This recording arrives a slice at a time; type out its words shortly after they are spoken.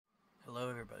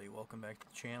welcome back to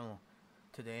the channel.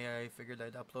 Today I figured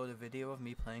I'd upload a video of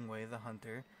me playing Way of the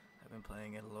Hunter. I've been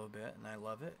playing it a little bit and I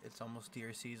love it. It's almost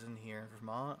deer season here in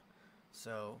Vermont,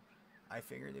 so I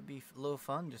figured it'd be a little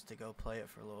fun just to go play it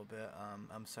for a little bit.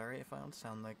 I'm sorry if I don't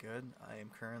sound that good. I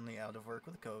am currently out of work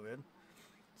with COVID,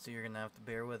 so you're gonna have to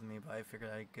bear with me, but I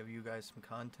figured I'd give you guys some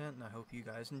content and I hope you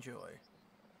guys enjoy.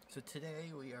 So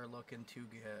today we are looking to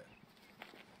get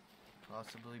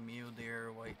possibly mule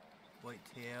deer,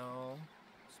 whitetail,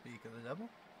 speak of the devil,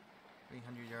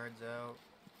 300 yards out.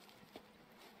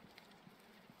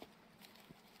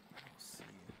 Let's see.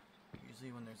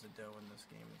 Usually when there's a doe in this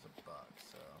game, there's a buck,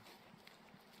 so.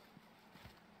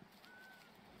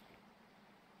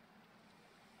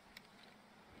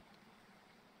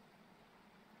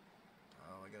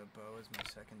 Oh, I got a bow as my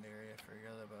secondary. I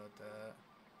forgot about that.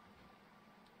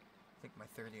 I think my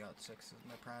 30-06 is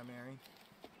my primary.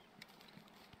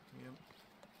 Yep.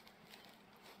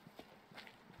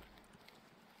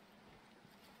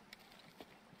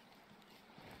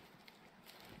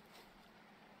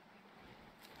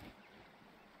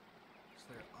 So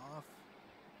they're off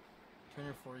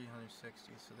 240,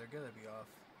 160, so they're gonna be off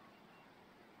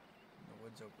in the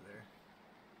woods over there.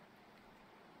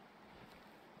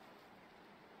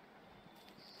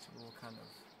 So we'll kind of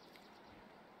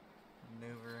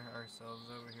maneuver ourselves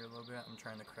over here a little bit. I'm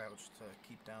trying to crouch to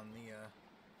keep down the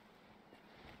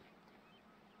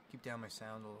keep down my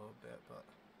sound a little bit, but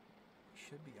it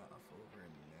should be off over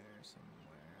in there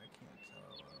somewhere. I can't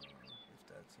tell if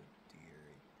that's a deer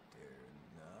right there or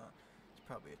not. It's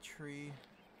probably a tree.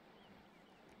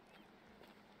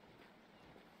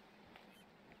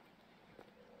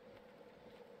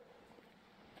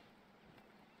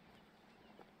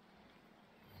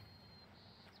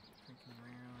 Drinking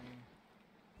rarely.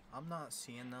 I'm not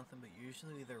seeing nothing, but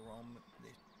usually they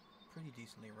pretty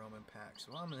decently roam in packs.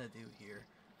 So what I'm gonna do here,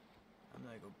 I'm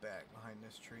gonna go back behind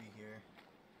this tree here.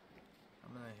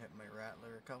 I'm gonna hit my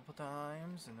rattler a couple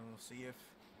times, and then we'll see if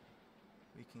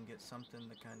we can get something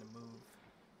to kind of move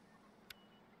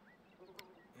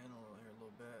in a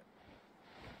little bit.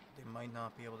 They might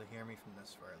not be able to hear me from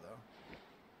this far, though.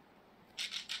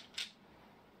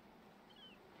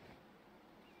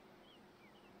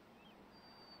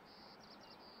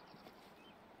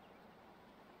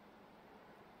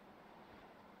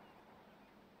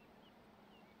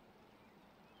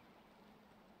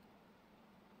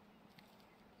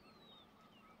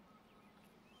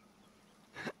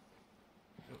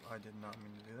 I did not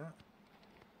mean to do that.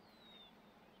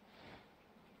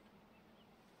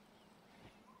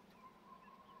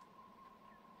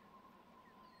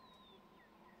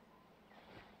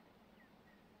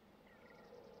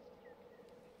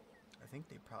 I think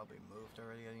they probably moved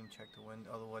already. I didn't check the wind.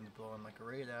 Oh, the wind's blowing like a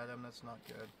right at them. That's not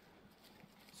good.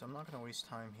 So I'm not going to waste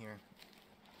time here.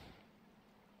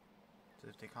 So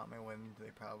if they caught my wind,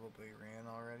 they probably ran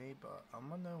already. But I'm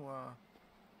going to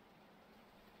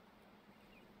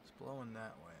it's blowing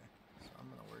that way, so I'm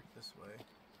gonna work this way.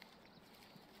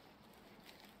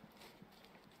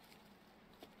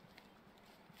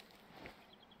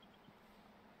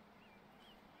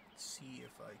 Let's see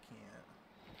if I can't.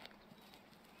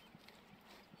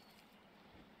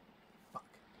 Fuck.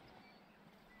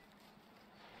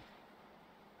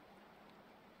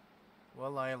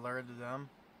 Well, I alerted them.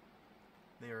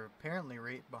 They are apparently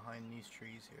right behind these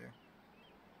trees here.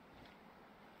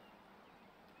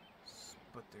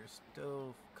 But there's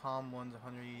still calm ones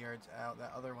 100 yards out.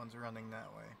 That other one's running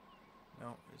that way.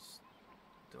 No, it's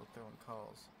still throwing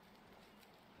calls.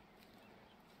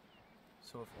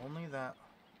 So if only that...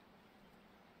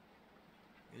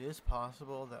 It is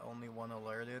possible that only one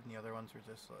alerted and the other ones were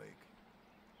just like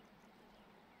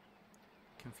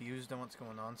confused on what's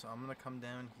going on. So I'm gonna come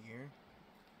down here,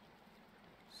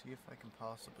 see if I can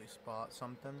possibly spot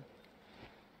something,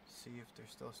 see if they're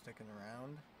still sticking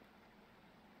around.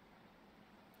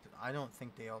 I don't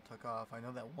think they all took off. I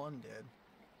know that one did.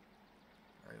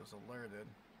 Or he was alerted.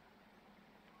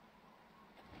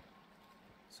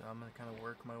 So I'm going to kind of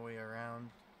work my way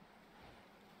around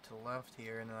to the left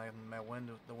here, and then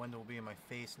the wind will be in my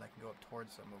face and I can go up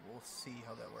towards them, but we'll see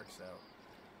how that works out.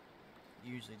 It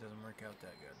usually doesn't work out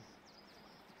that good.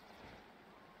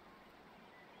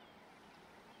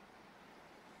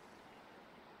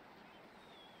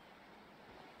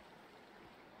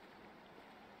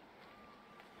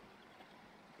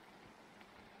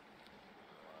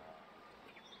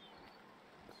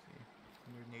 Let's see,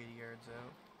 180 yards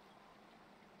out.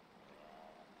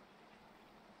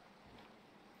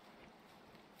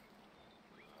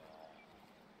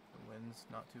 The wind's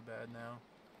not too bad now,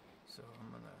 so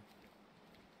I'm gonna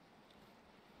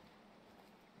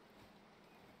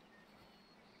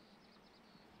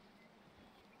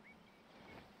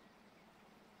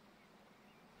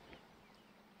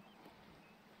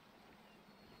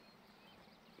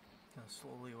gonna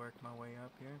slowly work my way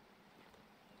up here.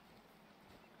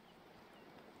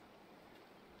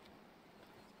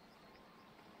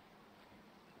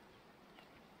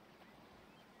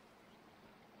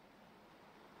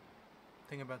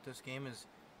 Thing about this game is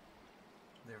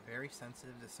they're very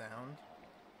sensitive to sound,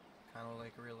 kind of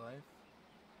like real life,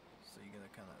 so you gotta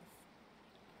kind of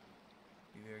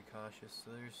be very cautious.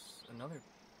 So there's another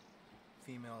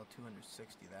female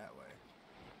 260 that way.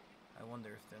 I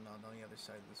wonder if they're not on the other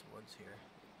side of this woods here.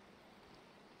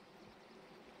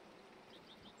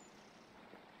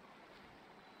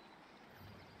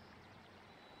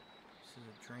 This is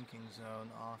a drinking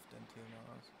zone often too,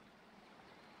 knows.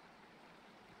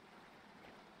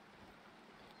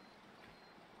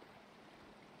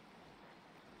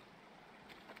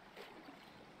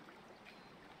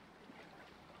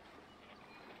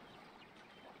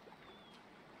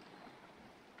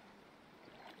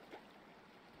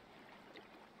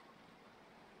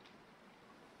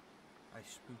 I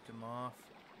spooked him off.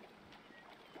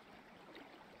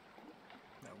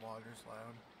 That water's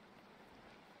loud.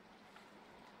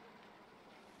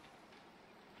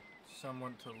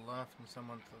 Someone to the left and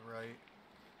someone to the right.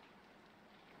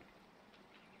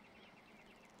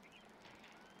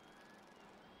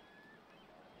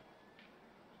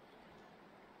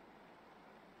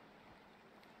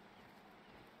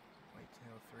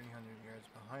 Whitetail 300 yards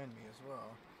behind me as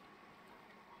well.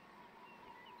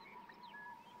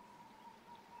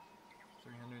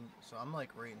 300, so I'm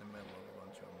like right in the middle of a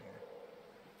bunch of them here.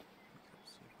 Let's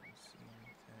see if we can see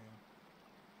anything.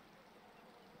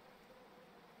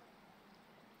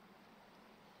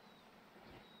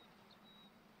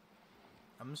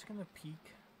 I'm just gonna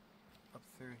peek up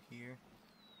through here,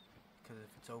 because if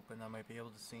it's open I might be able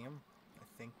to see him. I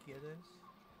think it is.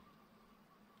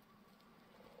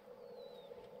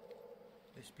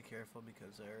 Just be careful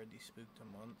because I already spooked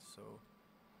him once, so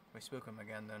if I spook them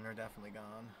again, then they're definitely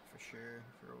gone, for sure,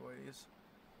 for a ways.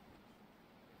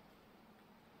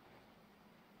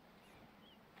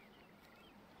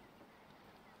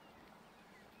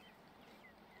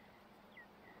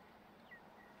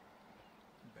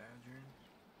 Badger.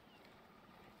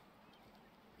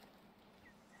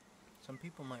 Some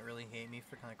people might really hate me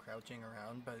for kind of crouching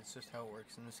around, but it's just how it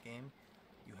works in this game.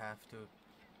 You have to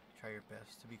try your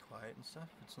best to be quiet and stuff.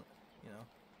 It's, you know,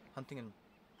 hunting in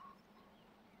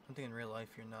real life,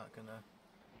 you're not gonna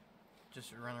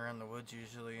just run around the woods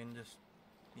usually and just,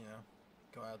 you know,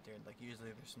 go out there. Like, usually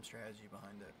there's some strategy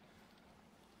behind it.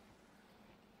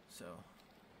 So, I'm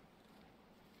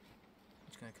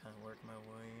just gonna kind of work my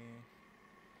way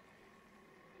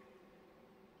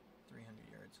 300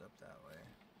 yards up that way.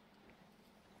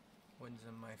 Wind's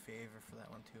in my favor for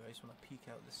that one too. I just want to peek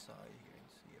out the side here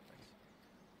and see if I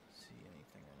see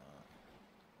anything or not.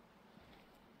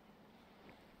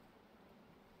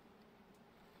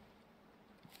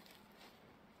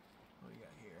 What do we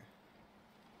got here?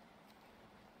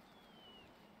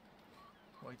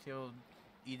 Whitetail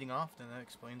eating often, that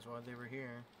explains why they were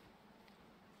here.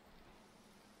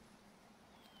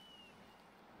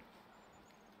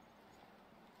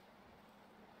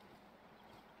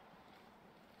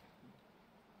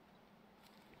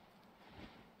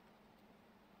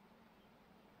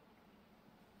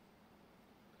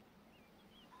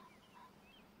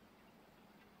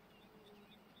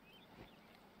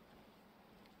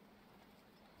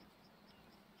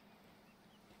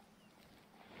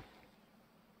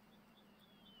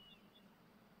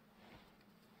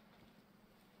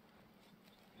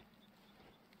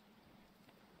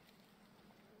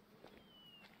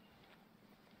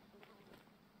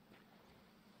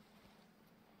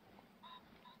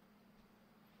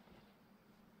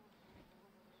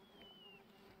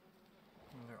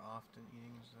 Often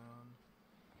eating zone.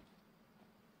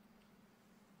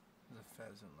 There's a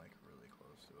pheasant like really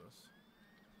close to us.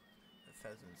 The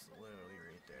pheasant's literally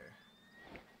right there.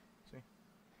 See?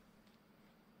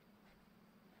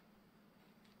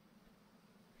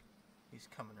 He's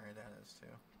coming right at us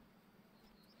too.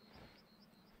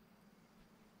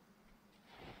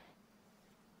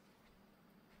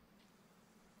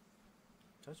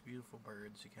 Such beautiful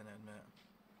birds, you can admit.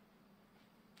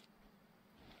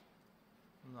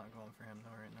 I'm not going for him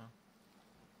though right now.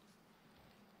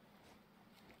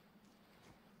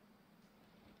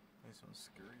 Nice one,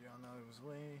 scurry on out of his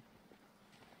way.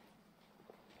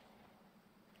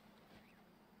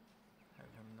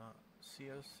 Have him not see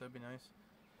us, that'd be nice.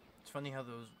 It's funny how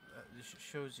those, this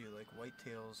shows you like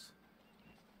whitetails,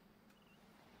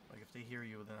 like if they hear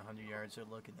you within 100 yards, they're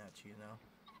looking at you, you know?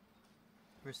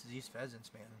 Versus these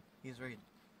pheasants, man, he's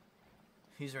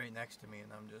right next to me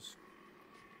and I'm just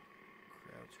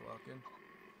crouch walking.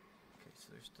 Okay, so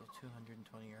there's still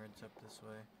 220 yards up this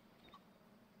way.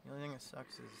 The only thing that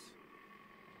sucks is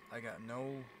I got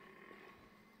no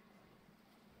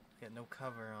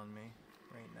cover on me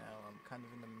right now. I'm kind of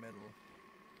in the middle.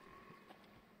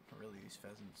 Really, these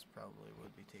pheasants probably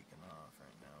would be taken off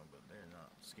right now, but they're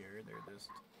not scared. They're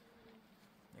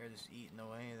just eating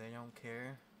away. They don't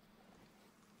care.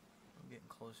 I'm getting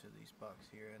closer to these bucks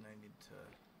here, and I need to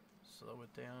slow it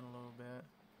down a little bit.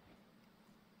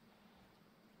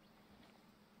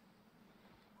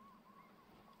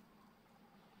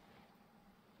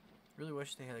 Really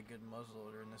wish they had a good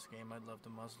muzzleloader in this game. I'd love to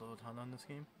muzzleload hunt on this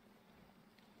game.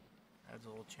 Adds a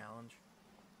little challenge.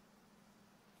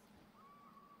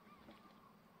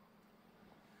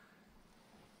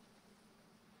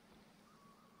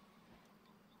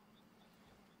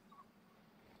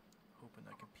 Hoping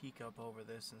I can peek up over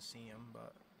this and see them,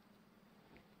 but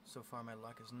so far my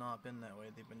luck has not been that way.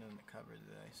 They've been in the cover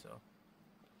today, so.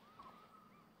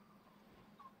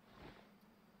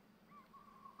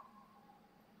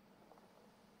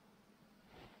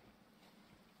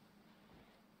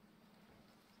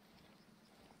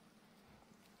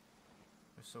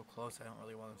 They're so close, I don't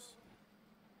really want to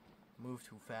move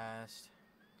too fast.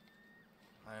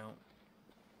 I don't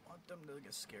want them to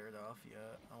get scared off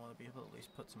yet. I want to be able to at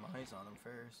least put some eyes on them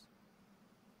first.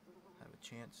 Have a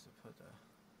chance to put a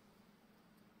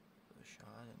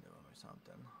shot into them or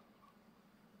something.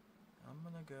 I'm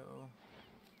gonna go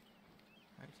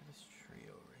right to this tree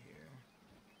over here.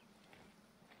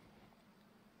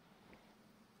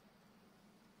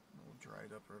 A little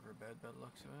dried up riverbed by the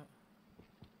looks of it.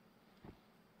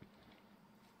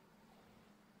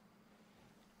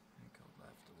 And go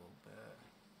left a little bit.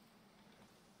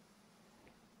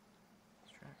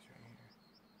 This track's right here.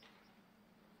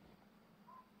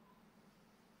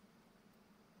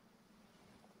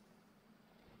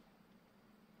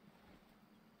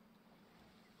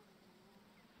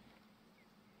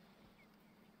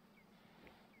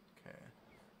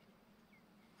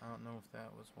 I don't know if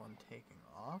that was one taking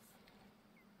off,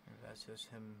 or if that's just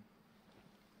him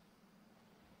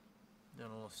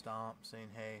doing a little stomp saying,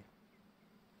 hey,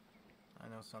 I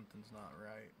know something's not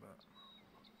right, but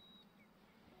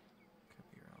could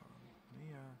be wrong.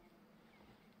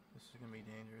 This is going to be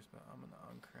dangerous, but I'm going to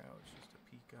uncrouch just to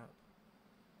peek up.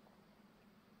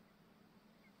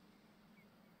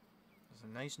 There's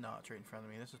a nice notch right in front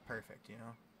of me. This is perfect, you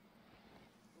know?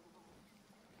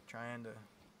 Trying to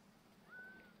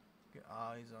get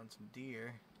eyes on some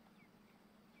deer,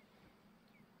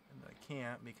 and I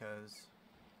can't because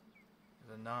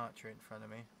there's a notch right in front of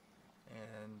me,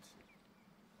 and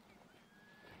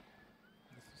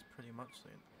this is pretty much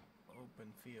an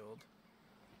open field.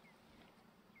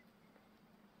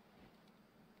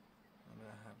 I'm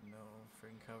gonna have no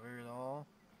freaking cover at all,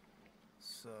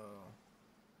 so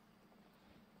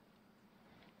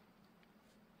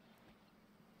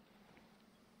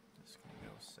just gonna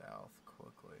go south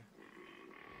quickly.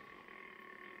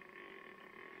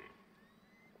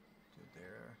 Dude,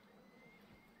 they're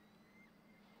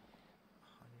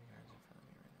 100 yards in front of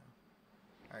me right now.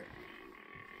 Alright.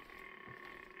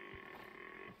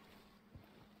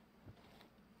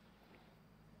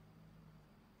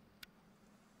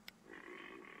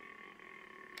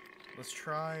 Let's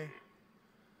try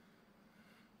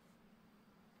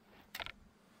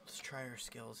our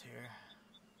skills here.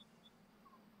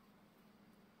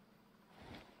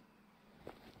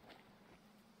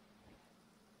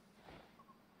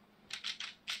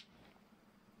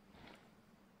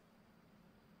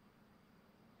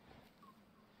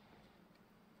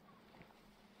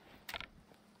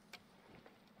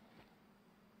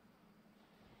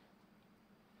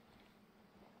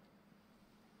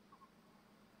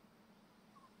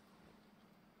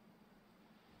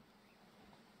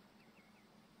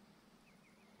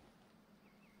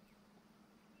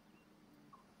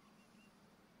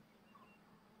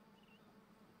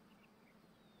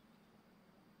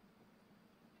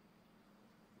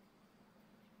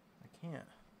 Can't.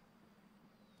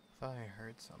 Thought I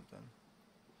heard something.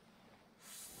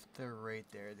 They're right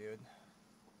there, dude.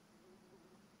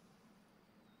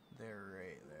 They're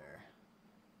right there.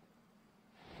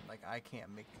 Like, I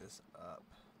can't make this up.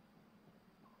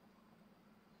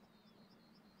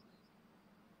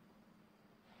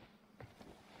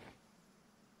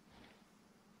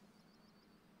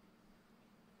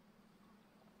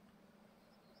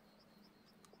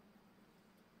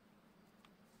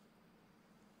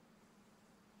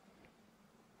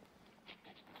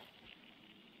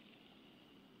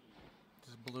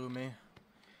 Blew me.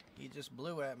 He just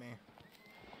blew at me.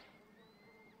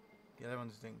 The other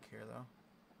ones didn't care though.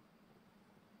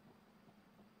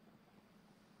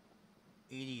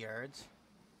 80 yards.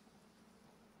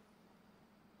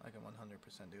 I can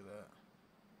 100% do that.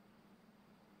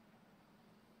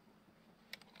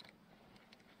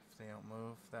 If they don't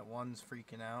move. That one's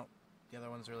freaking out. The other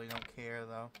ones really don't care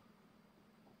though.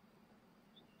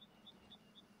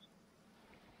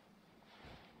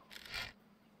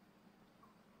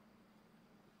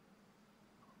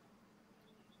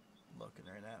 Looking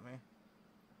right at me.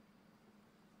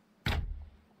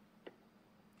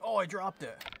 Oh, I dropped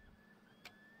it.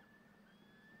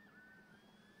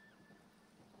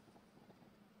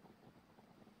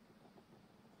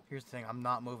 Here's the thing, I'm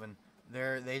not moving.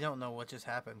 They don't know what just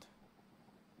happened.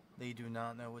 They do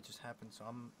not know what just happened, so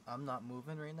I'm not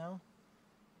moving right now.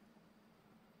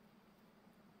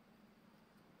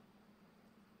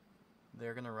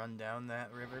 They're gonna run down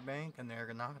that riverbank and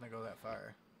they're not gonna go that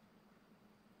far.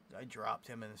 I dropped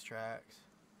him in his tracks.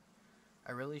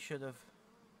 I really should have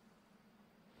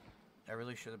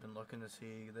been looking to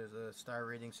see. There's a star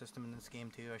rating system in this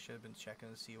game too. I should have been checking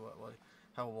to see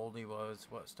how old he was,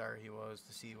 what star he was,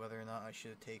 to see whether or not I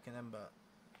should have taken him. But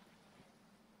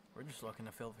we're just looking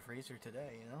to fill the freezer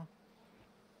today, you know.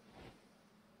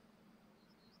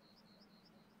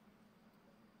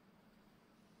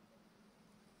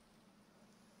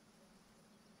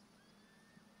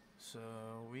 So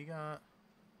we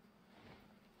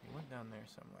went down there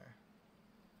somewhere.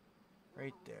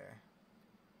 Right there.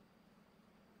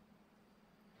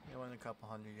 He went a couple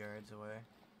 100 yards away.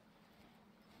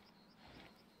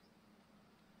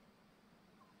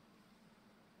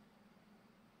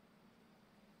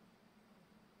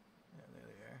 Yeah, there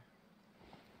they are.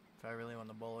 If I really want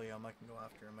to bully him, I can go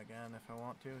after him again if I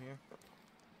want to here.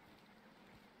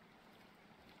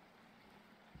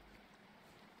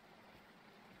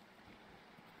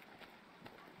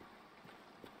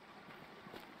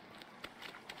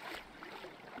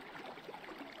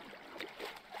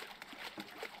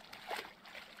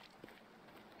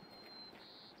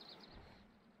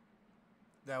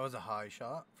 That was a high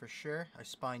shot, for sure. I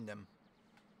spined him.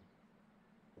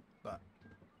 But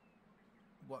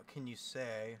what can you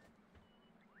say?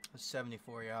 It was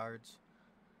 74 yards.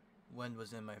 Wind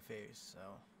was in my face, so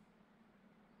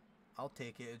I'll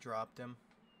take it. It dropped him.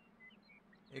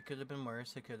 It could have been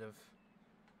worse. It could have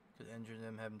injured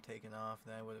him, have him taken off.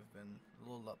 Then I would have been a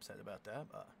little upset about that.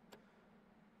 But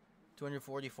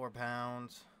 244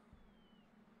 pounds.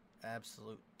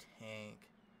 Absolute tank.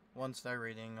 1-star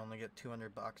rating, only get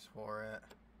 $200 for it.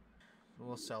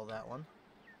 We'll sell that one.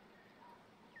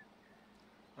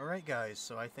 Alright guys,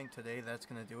 so I think today that's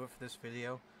going to do it for this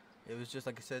video. It was just,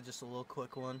 like I said, just a little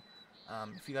quick one.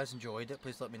 If you guys enjoyed it,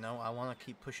 please let me know. I want to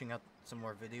keep pushing out some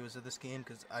more videos of this game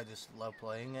because I just love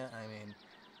playing it. I mean,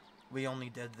 we only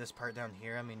did this part down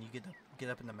here. I mean, you get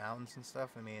up in the mountains and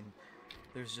stuff. I mean,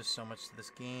 there's just so much to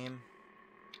this game.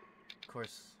 Of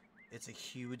course, it's a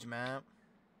huge map,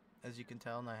 as you can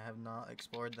tell, and I have not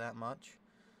explored that much.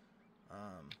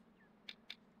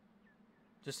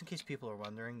 Just in case people are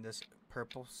wondering, this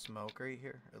purple smoke right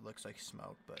here, it looks like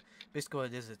smoke, but basically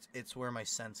what it is, it's where my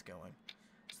scent's going.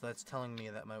 So that's telling me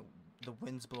that the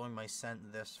wind's blowing my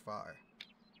scent this far.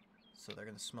 So they're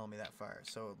gonna smell me that far.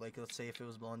 So like, let's say if it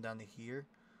was blowing down to here,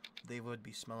 they would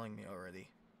be smelling me already,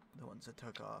 the ones that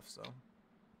took off. So,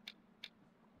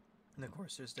 and of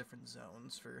course there's different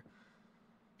zones for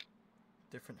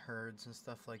different herds and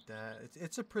stuff like that.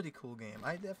 It's a pretty cool game.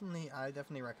 I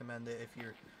definitely recommend it if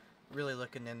you're really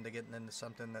looking into getting into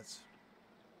something that's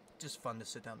just fun to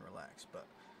sit down and relax. But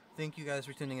thank you guys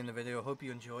for tuning in the video. Hope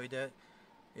you enjoyed it.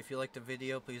 If you liked the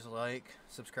video, please like,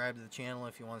 subscribe to the channel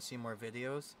if you want to see more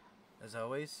videos. As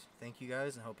always, thank you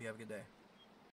guys and hope you have a good day.